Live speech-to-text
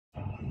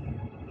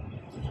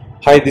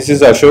Hi, this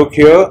is Ashok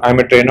here. I'm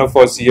a trainer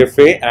for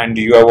CFA and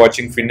you are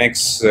watching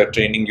FinEx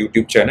training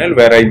YouTube channel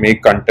where I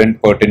make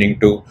content pertaining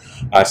to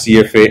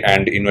CFA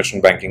and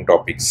investment banking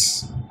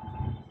topics.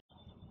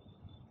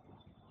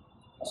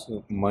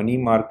 So, money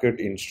market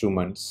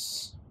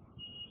instruments.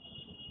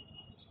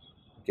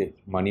 Okay,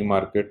 money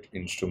market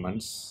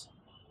instruments.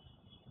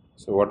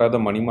 So, what are the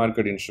money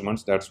market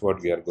instruments? That's what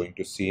we are going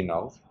to see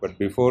now. But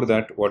before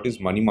that, what is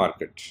money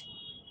market?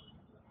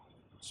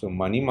 So,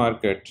 money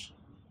market,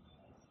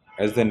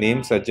 as the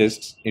name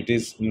suggests, it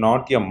is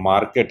not a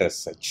market as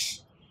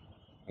such.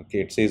 Okay,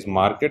 it says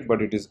market,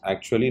 but it is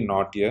actually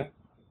not a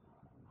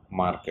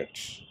market.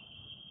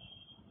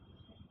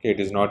 Okay, it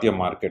is not a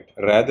market.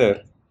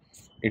 Rather,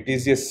 it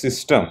is a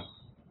system.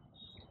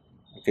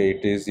 Okay,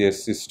 it is a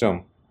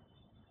system.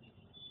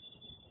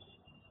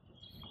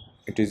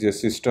 It is a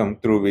system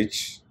through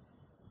which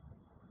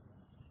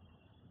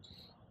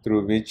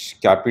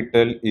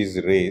capital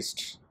is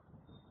raised.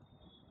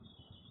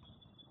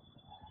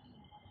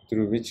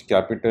 Through which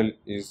capital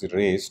is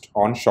raised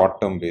on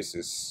short-term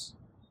basis.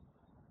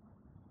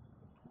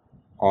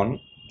 On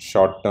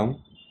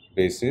short-term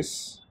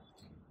basis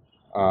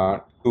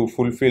to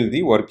fulfill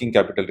the working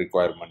capital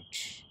requirement.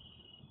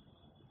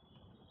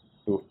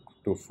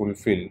 To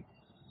fulfill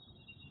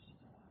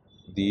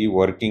the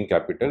working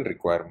capital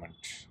requirement.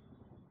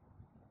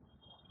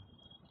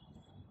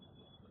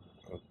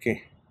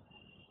 Okay.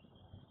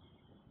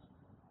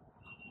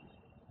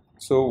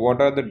 So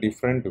what are the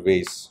different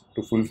ways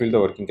to fulfill the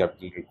working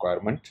capital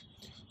requirement?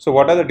 So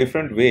what are the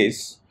different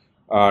ways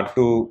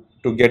to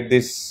get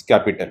this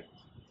capital?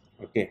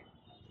 Okay,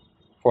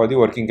 for the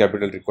working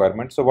capital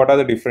requirement. So what are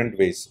the different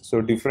ways? So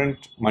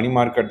different money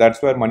market,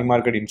 that's where money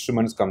market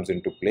instruments comes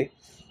into play.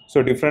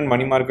 So different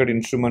money market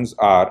instruments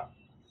are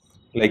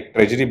like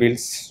treasury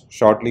bills,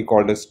 shortly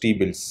called as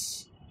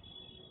T-bills.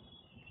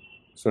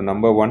 So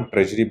number one,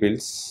 treasury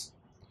bills.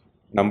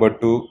 Number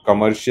two,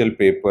 commercial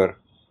paper.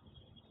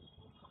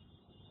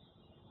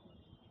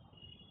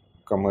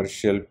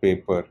 Commercial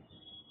paper.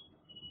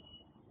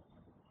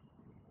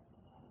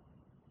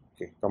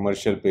 Okay,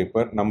 commercial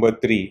paper. Number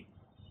three,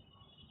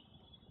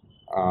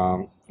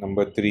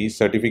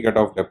 certificate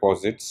of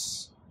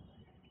deposits.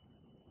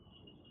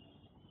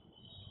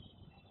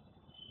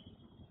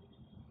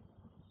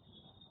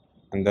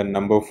 And then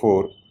number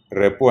four,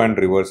 repo and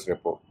reverse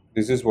repo.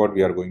 This is what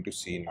we are going to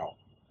see now.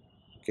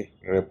 Okay,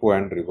 repo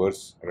and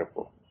reverse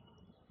repo.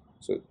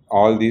 So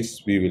all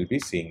these we will be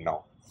seeing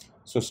now.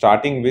 So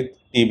starting with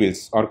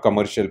T-bills or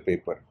commercial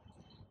paper.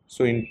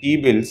 So in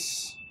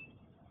T-bills,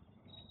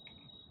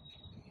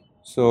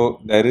 so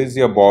there is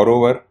a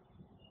borrower,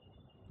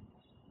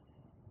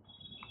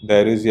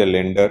 there is a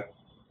lender.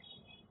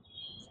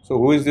 So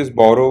who is this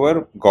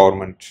borrower?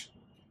 Government.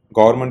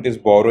 Government is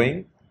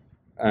borrowing.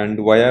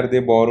 And why are they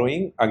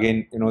borrowing?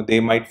 Again, they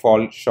might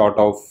fall short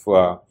of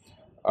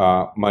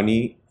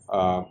money.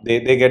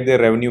 They get their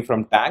revenue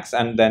from tax,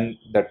 and then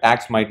the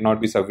tax might not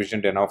be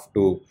sufficient enough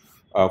to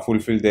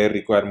fulfill their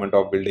requirement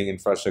of building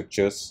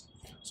infrastructures.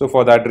 So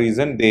for that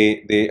reason,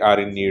 they are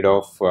in need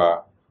of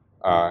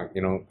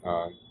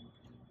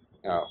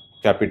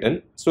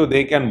capital. So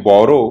they can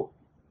borrow.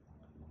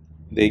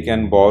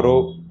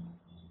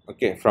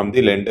 Okay, from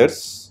the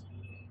lenders.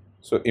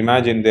 So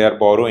imagine they are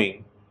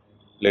borrowing,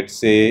 let's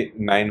say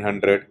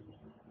 900,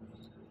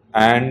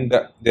 and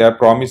they are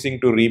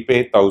promising to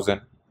repay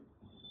 1000.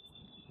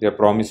 They are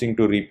promising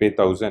to repay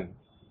 1000.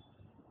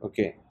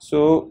 Okay,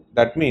 so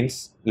that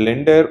means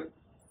lender.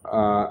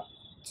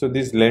 So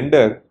this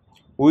lender,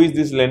 who is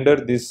this lender?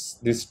 This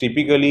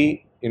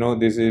typically,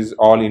 this is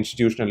all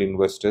institutional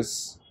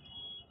investors.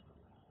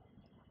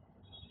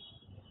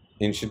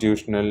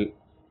 Institutional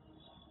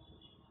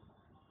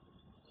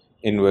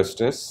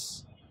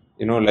investors,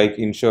 like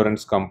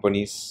insurance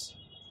companies.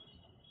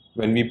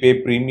 When we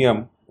pay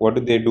premium, what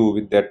do they do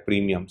with that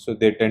premium? So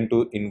they tend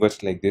to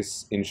invest like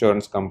this.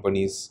 Insurance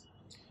companies,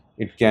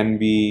 it can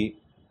be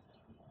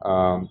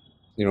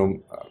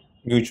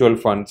mutual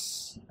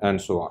funds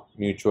and so on.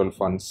 Mutual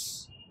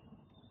funds.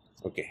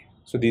 Okay,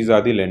 so these are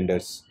the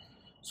lenders.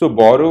 So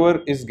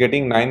borrower is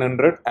getting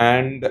 900,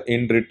 and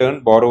in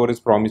return borrower is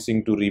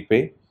promising to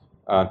repay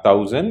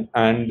 1000,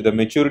 and the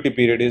maturity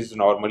period is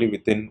normally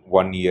within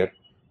 1 year.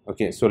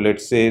 Okay, so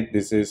let's say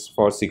this is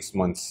for 6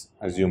 months,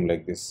 assume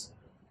like this.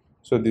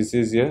 So this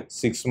is a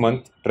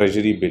 6-month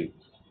treasury bill.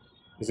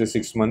 This is a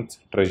 6-month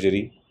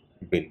treasury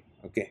bill.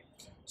 Okay,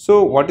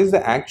 so what is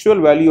the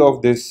actual value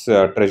of this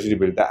treasury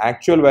bill? The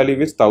actual value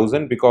is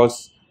 1000,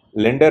 because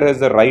lender has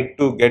the right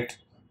to get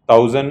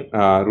 1000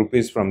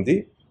 rupees from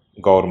the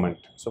government.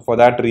 So for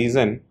that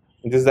reason,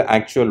 this is the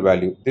actual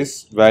value.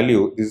 This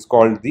value is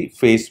called the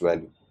face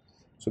value.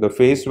 So the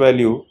face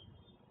value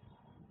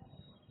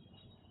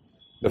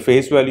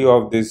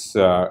of this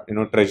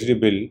treasury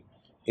bill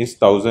is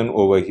 1000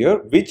 over here,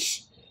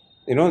 which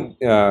they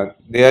are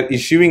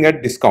issuing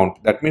at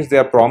discount. That means they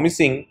are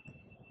promising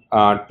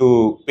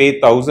to pay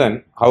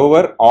 1000.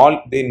 However,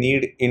 all they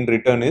need in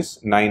return is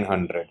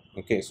 900.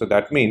 Okay, so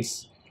that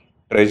means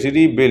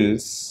treasury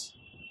bills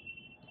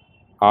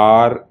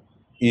are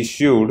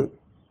issued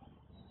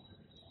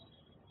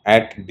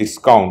at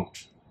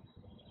discount.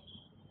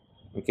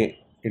 Okay,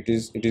 it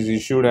is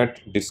issued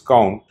at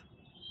discount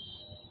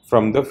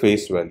from the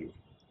face value.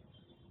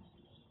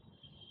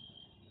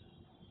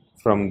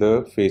 From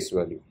the face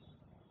value.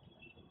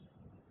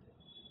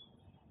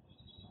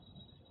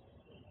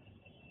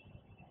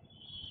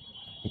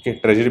 Okay,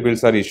 treasury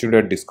bills are issued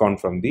at discount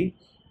from the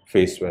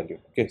face value.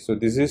 Okay, so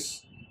this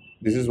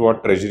is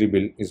what treasury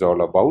bill is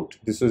all about.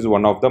 This is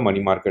one of the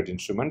money market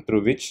instrument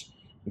through which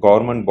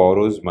government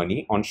borrows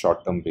money on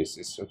short term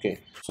basis. Okay,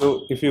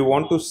 so if you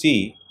want to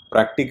see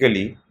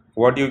practically,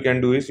 what you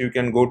can do is you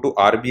can go to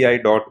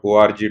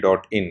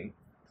rbi.org.in.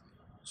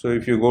 so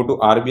if you go to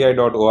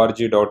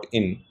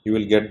rbi.org.in, you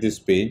will get this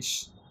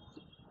page.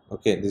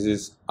 Okay, this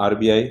is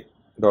rbi.org.in.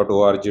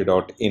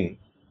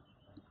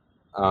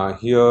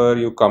 Here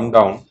you come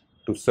down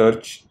to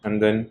search,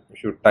 and then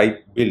if you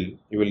type bill,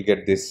 you will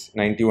get this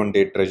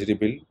 91-day treasury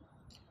bill.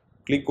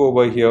 Click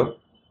over here.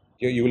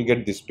 Here you will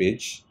get this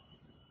page,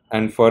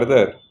 and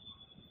further,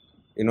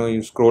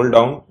 you scroll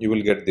down, you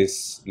will get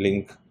this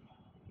link: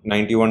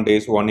 91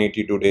 days,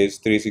 182 days,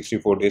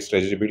 364 days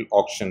treasury bill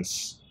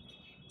auctions.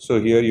 So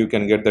here you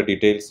can get the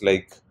details,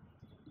 like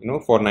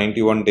for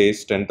 91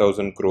 days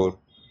 10,000 crore,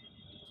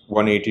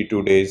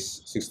 182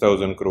 days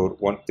 6,000 crore,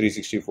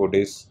 364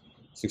 days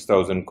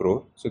 6,000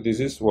 crore. So this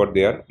is what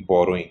they are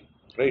borrowing,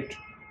 right?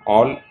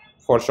 All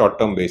for short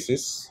term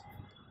basis,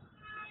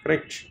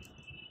 correct?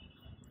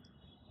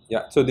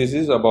 Yeah, so this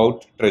is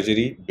about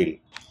treasury bill.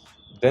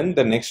 Then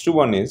the next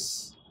one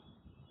is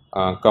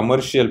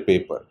commercial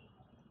paper.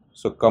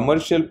 So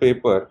commercial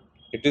paper,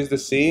 it is the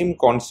same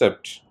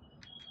concept.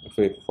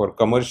 Okay, for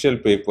commercial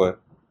paper,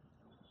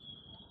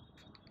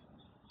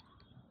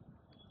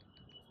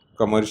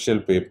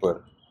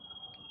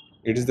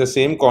 it is the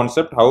same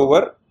concept.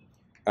 However,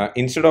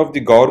 instead of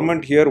the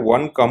government, here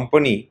one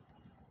company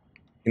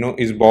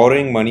is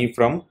borrowing money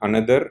from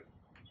another.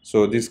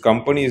 So this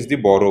company is the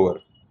borrower.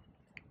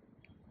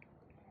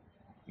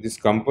 This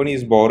company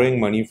is borrowing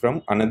money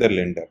from another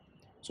lender.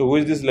 So who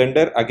is this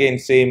lender? Again,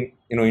 same,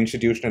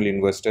 institutional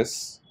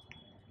investors.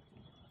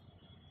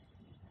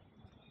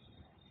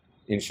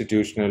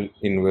 Institutional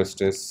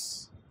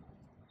investors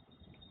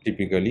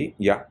typically,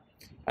 yeah.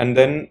 And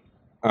then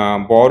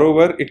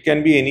borrower, it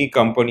can be any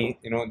company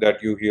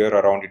that you hear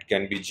around. It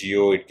can be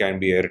Jio, it can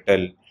be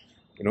Airtel.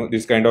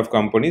 This kind of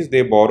companies,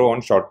 they borrow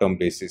on short term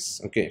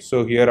basis. Okay,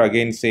 so here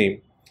again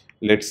same.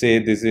 Let's say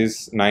this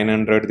is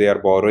 900 they are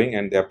borrowing,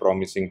 and they are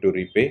promising to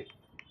repay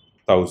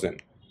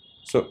 1,000.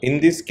 So in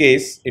this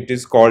case, it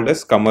is called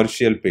as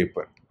commercial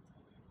paper.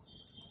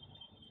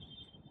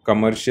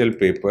 Commercial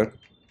paper.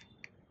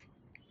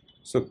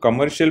 So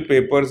commercial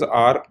papers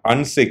are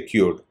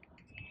unsecured.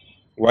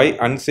 Why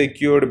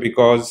unsecured?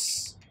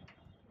 Because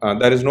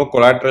there is no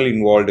collateral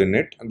involved in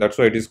it, and that's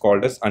why it is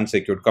called as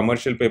unsecured.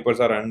 Commercial papers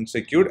are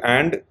unsecured,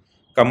 and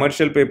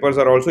commercial papers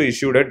are also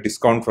issued at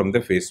discount from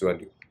the face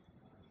value.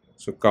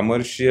 So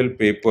commercial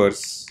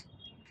papers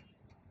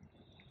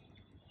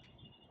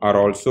are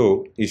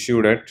also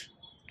issued at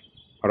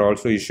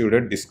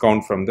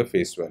discount from the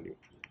face value.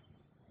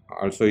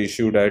 Also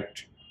issued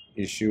at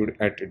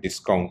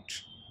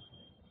discount.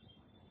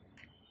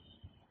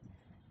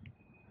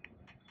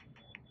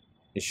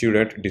 Issued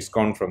at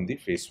discount from the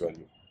face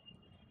value.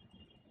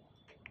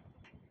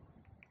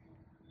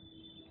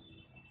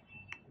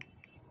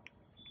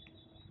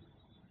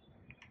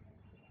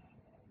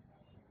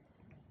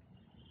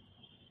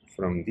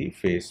 From the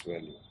face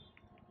value.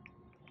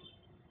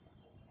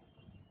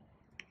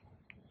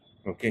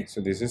 Okay,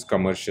 so this is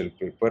commercial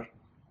paper.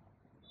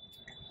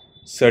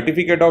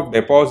 Certificate of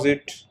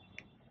deposit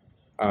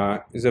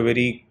is a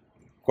very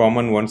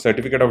common one.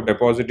 Certificate of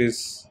deposit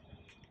is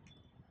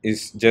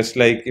just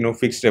like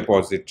fixed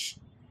deposit.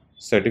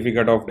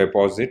 Certificate of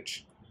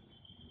deposit.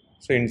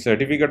 So in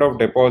certificate of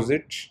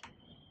deposit,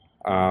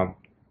 bank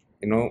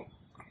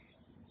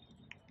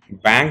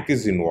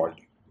is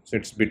involved. So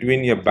it's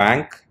between a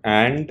bank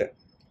and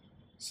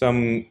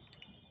some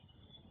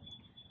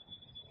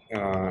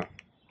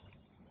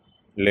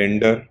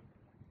lender.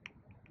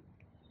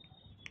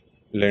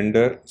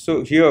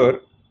 So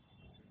here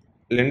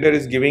lender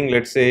is giving,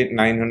 let's say,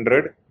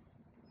 900,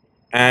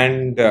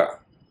 and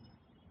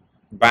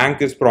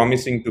bank is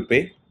promising to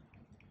pay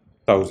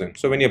 1,000.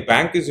 So when a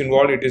bank is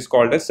involved, it is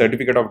called as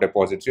certificate of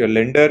deposit. So your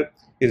lender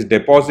is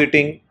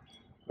depositing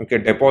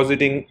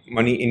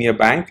money in your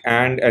bank,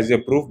 and as a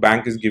proof,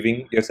 bank is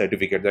giving a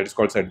certificate. That is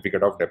called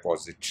certificate of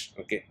deposit.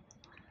 Okay,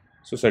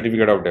 so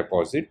certificate of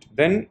deposit.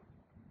 Then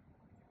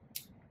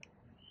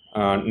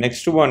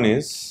next one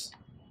is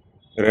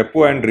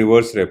repo and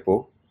reverse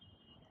repo.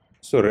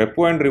 So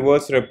repo and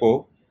reverse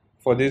repo,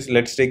 for this,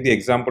 let's take the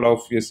example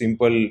of a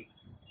simple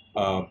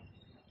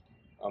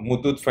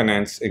Muthoot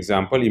Finance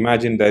example.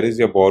 Imagine there is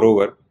a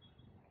borrower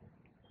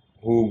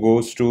who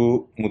goes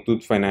to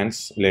Muthoot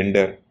Finance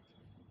lender.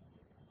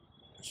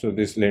 So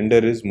this lender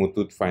is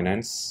Muthoot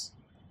Finance.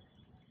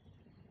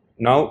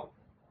 Now,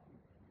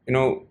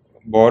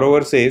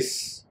 borrower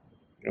says,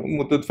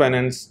 Muthoot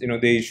Finance,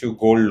 they issue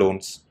gold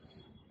loans.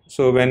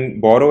 So when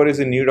borrower is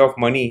in need of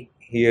money,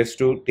 he has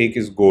to take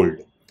his gold.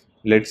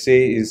 let's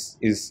say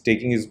is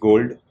taking his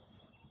gold,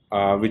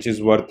 which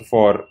is worth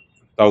for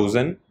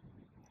 1000,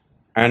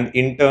 and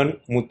in turn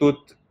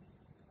Muthoot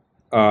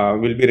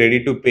will be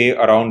ready to pay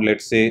around,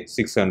 let's say,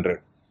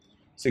 600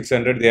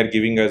 they are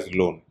giving as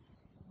loan.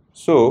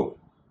 So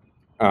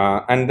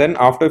and then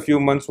after a few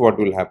months, what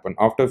will happen?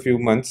 After a few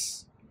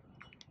months,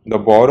 the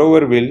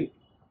borrower will,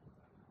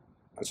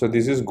 so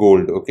this is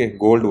gold, okay,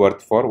 gold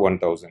worth for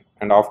 1000,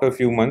 and after a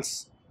few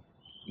months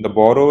the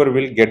borrower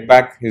will get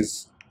back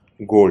his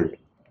gold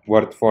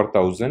worth for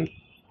 1000,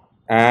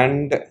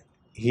 and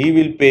he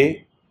will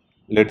pay,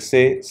 let's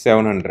say,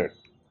 700.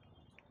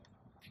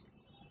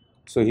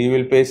 So he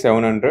will pay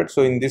 700.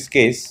 So in this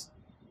case,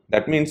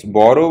 that means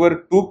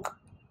borrower took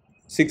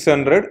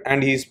 600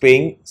 and he is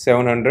paying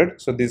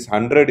 700. So this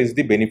 100 is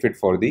the benefit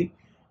for the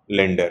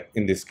lender.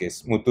 In this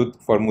case,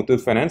 for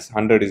Muthoot Finance,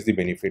 100 is the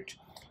benefit,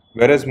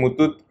 whereas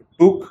Muthoot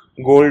took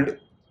gold,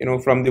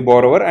 from the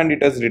borrower, and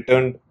it has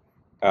returned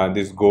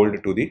this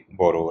gold to the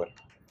borrower.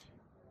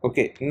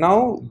 Okay,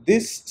 now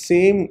this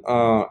same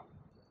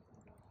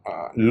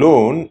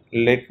loan,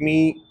 let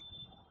me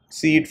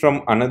see it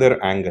from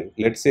another angle.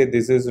 Let's say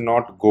this is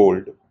not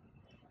gold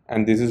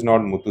and this is not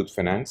Muthoot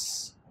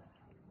Finance.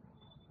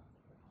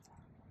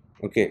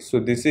 Okay, so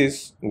this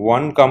is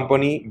one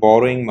company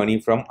borrowing money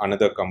from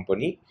another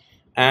company,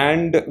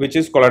 and which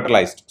is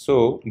collateralized.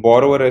 So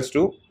borrower has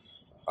to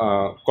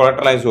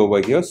collateralize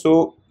over here.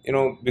 So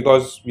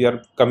because we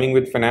are coming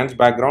with finance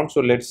background,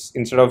 so let's,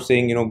 instead of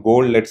saying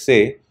gold, let's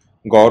say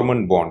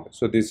government bond.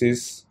 So this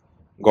is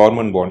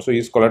government bond. So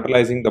he's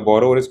collateralizing, the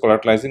borrower is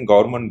collateralizing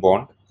government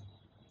bond,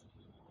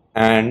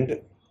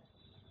 and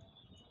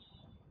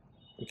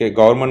okay,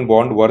 government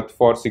bond worth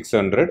for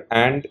 600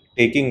 and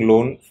taking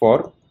loan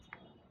for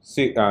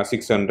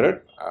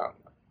 600.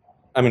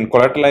 I mean,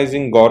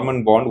 collateralizing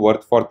government bond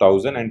worth for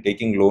 1000 and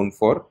taking loan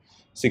for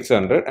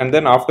 600, and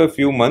then after a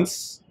few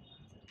months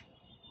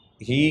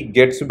he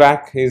gets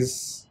back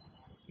his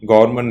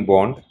government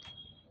bond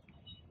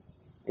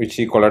which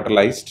he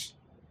collateralized,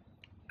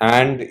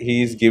 and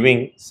he is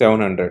giving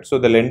 700. So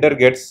the lender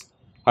gets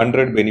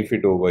 100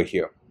 benefit over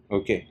here.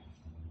 Okay,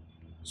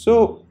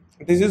 so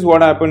this is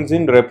what happens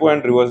in repo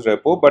and reverse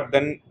repo, but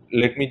then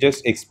let me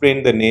just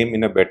explain the name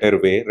in a better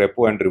way,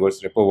 repo and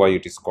reverse repo, why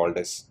it is called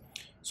as.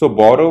 So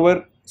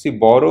borrower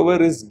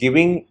is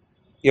giving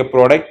a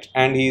product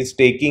and he is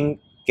taking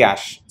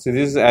cash. So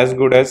this is as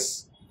good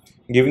as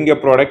giving a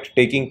product,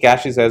 taking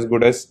cash is as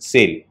good as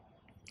sale.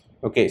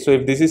 Okay, so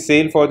if this is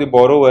sale for the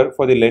borrower,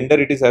 for the lender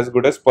it is as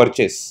good as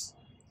purchase,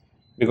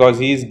 because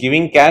he is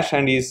giving cash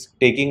and he is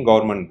taking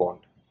government bond.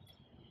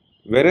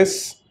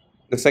 Whereas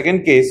the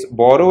second case,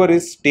 borrower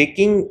is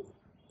taking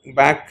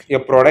back a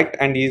product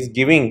and he is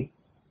giving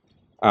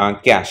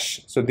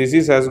cash. So this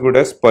is as good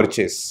as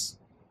purchase.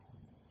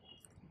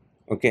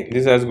 Okay,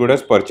 this is as good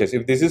as purchase.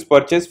 If this is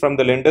purchase, from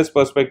the lender's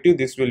perspective,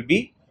 this will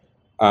be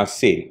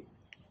sale.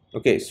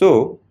 Okay,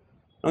 so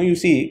now you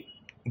see,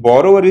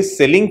 borrower is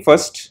selling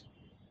first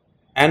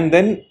and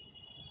then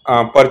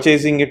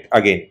purchasing it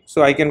again.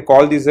 So I can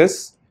call this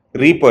as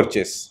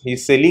repurchase. He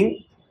is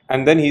selling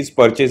and then he is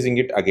purchasing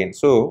it again.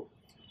 So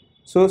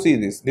see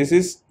this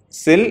is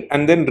sell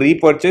and then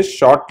repurchase,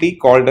 shortly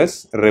called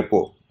as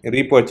repo.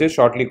 Repurchase,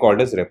 shortly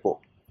called as repo.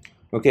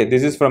 Okay,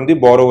 this is from the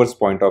borrower's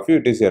point of view,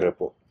 it is a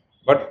repo.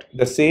 But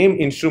the same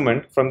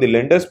instrument from the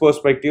lender's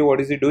perspective, what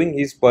is he doing?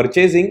 He is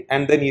purchasing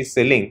and then he is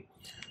selling.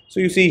 So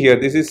you see here,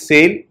 this is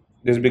sale,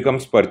 this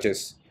becomes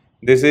purchase.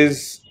 This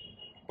is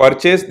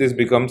purchase, this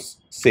becomes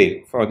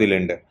sale for the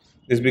lender.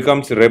 This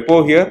becomes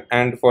repo here,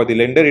 and for the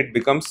lender it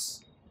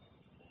becomes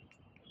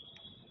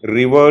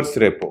reverse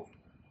repo.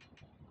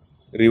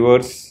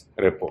 Reverse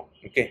repo.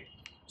 Okay,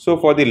 so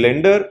for the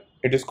lender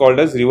it is called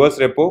as reverse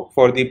repo,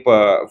 for the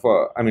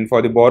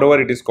for the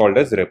borrower it is called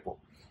as repo.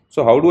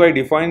 So how do I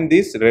define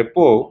this?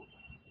 Repo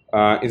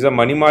is a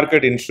money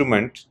market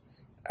instrument.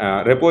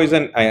 Repo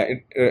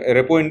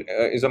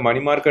is a money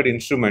market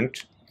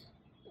instrument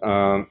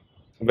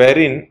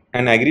wherein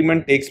an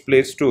agreement takes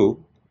place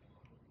to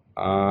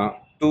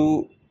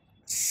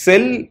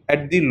sell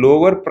at the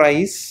lower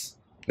price,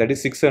 that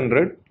is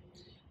 600,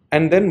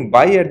 and then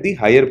buy at the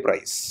higher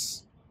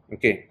price.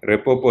 Okay,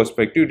 repo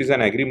perspective, it is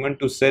an agreement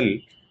to sell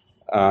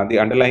the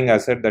underlying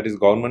asset, that is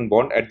government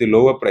bond, at the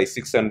lower price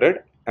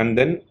 600, and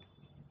then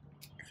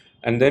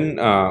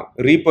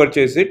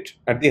repurchase it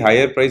at the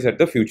higher price at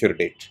the future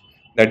date.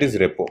 That is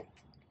repo.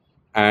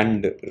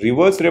 And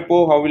reverse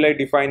repo, how will I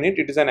define it?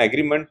 It is an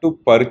agreement to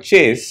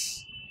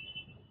purchase,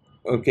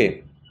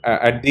 okay,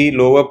 at the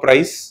lower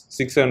price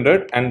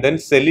 600 and then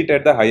sell it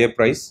at the higher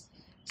price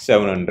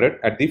 700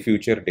 at the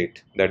future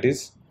date. That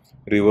is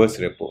reverse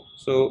repo.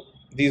 So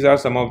these are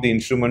some of the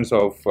instruments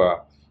of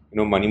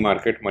money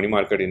market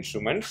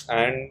instruments,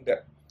 and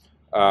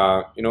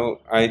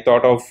I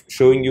thought of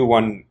showing you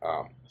one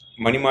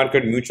money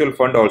market mutual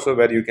fund also,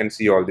 where you can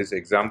see all this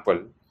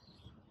example.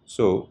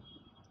 So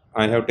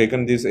I have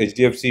taken this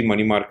HDFC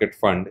money market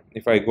fund.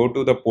 If I go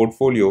to the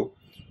portfolio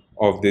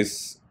of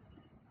this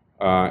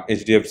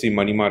HDFC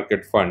money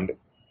market fund,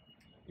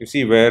 you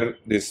see where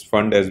this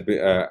fund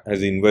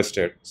has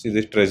invested. See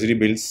this Treasury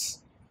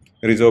bills,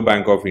 Reserve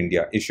Bank of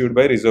India, issued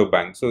by Reserve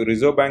Bank. So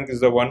Reserve Bank is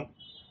the one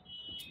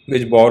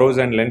which borrows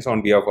and lends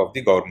on behalf of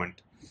the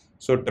government.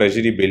 So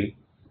Treasury bill.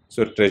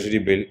 So Treasury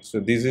bill. So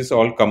this is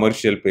all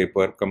commercial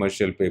paper.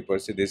 Commercial paper.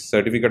 So this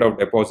certificate of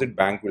deposit,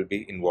 bank will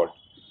be involved.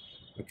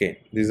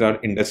 Okay, these are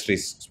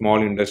industries,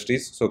 small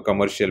industries. So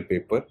commercial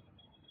paper.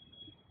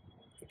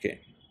 Okay.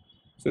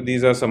 So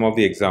these are some of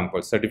the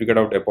examples. Certificate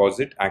of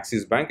deposit,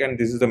 Axis Bank, and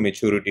this is the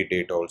maturity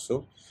date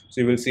also. So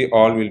you will see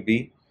all will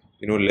be,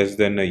 less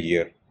than a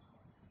year.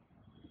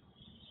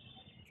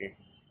 Okay.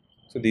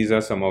 So these are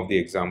some of the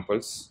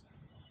examples.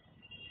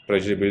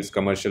 Treasury bills,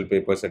 commercial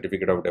paper,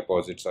 certificate of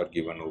deposits are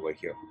given over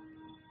here.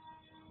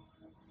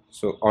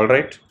 So all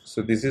right.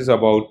 So this is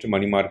about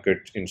money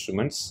market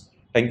instruments.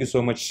 Thank you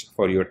so much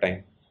for your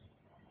time.